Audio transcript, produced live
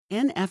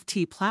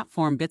NFT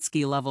platform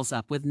Bitski levels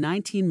up with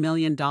 $19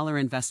 million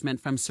investment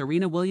from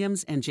Serena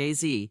Williams and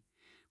Jay-Z,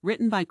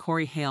 written by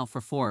Corey Hale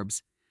for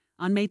Forbes,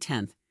 on May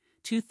 10,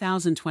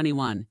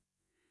 2021.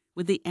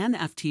 With the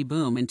NFT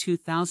boom in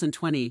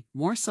 2020,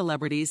 more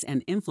celebrities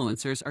and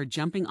influencers are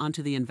jumping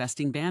onto the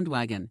investing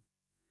bandwagon.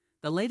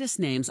 The latest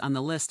names on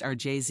the list are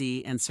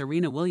Jay-Z and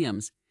Serena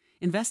Williams,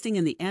 investing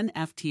in the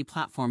NFT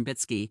platform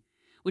Bitski,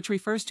 which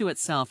refers to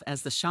itself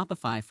as the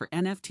Shopify for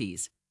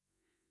NFTs.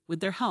 With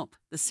their help,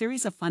 the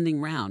series of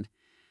funding round,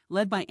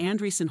 led by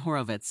Andreessen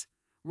Horowitz,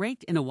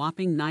 raked in a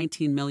whopping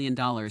 $19 million,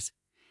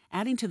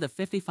 adding to the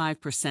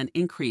 55%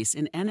 increase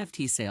in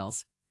NFT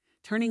sales,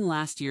 turning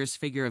last year's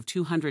figure of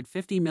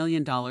 $250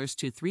 million to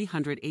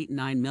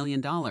 $389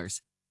 million.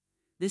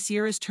 This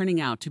year is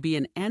turning out to be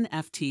an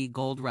NFT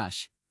gold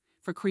rush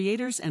for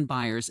creators and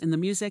buyers in the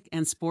music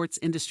and sports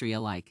industry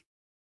alike.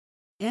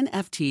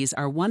 NFTs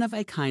are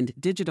one-of-a-kind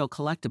digital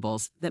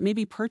collectibles that may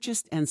be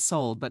purchased and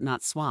sold but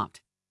not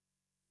swapped.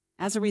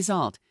 As a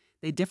result,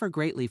 they differ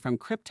greatly from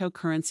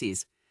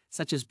cryptocurrencies,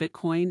 such as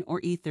Bitcoin or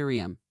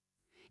Ethereum.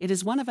 It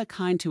is one of a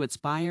kind to its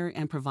buyer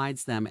and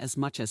provides them as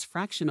much as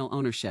fractional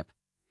ownership,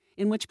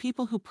 in which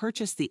people who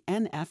purchase the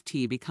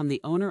NFT become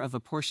the owner of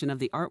a portion of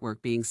the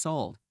artwork being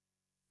sold.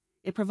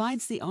 It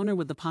provides the owner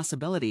with the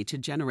possibility to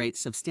generate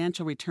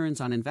substantial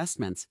returns on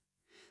investments,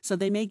 so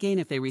they may gain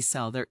if they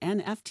resell their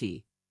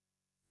NFT.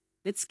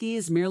 Bitski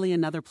is merely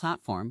another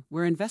platform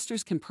where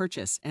investors can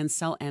purchase and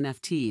sell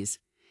NFTs,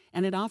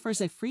 and it offers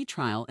a free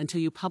trial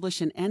until you publish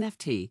an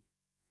NFT,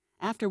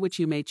 after which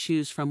you may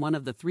choose from one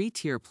of the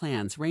 3-tier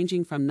plans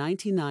ranging from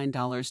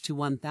 $99 to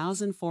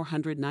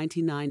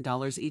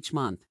 $1,499 each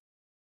month.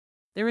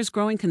 There is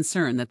growing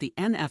concern that the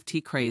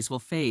NFT craze will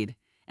fade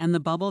and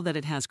the bubble that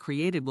it has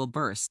created will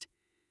burst.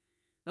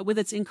 But with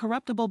its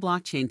incorruptible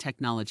blockchain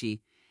technology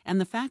and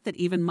the fact that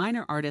even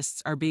minor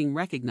artists are being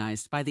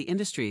recognized by the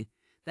industry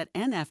that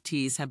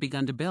NFTs have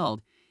begun to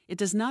build, it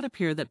does not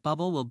appear that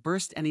bubble will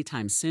burst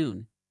anytime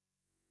soon.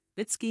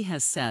 Bitski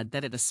has said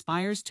that it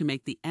aspires to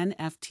make the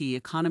NFT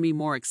economy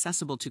more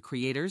accessible to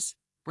creators,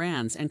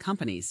 brands, and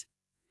companies.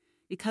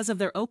 Because of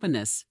their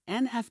openness,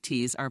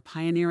 NFTs are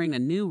pioneering a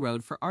new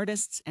road for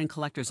artists and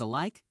collectors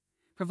alike,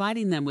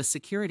 providing them with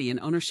security in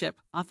ownership,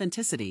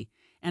 authenticity,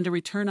 and a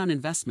return on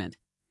investment.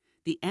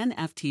 The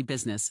NFT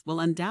business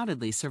will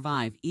undoubtedly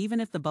survive even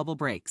if the bubble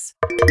breaks.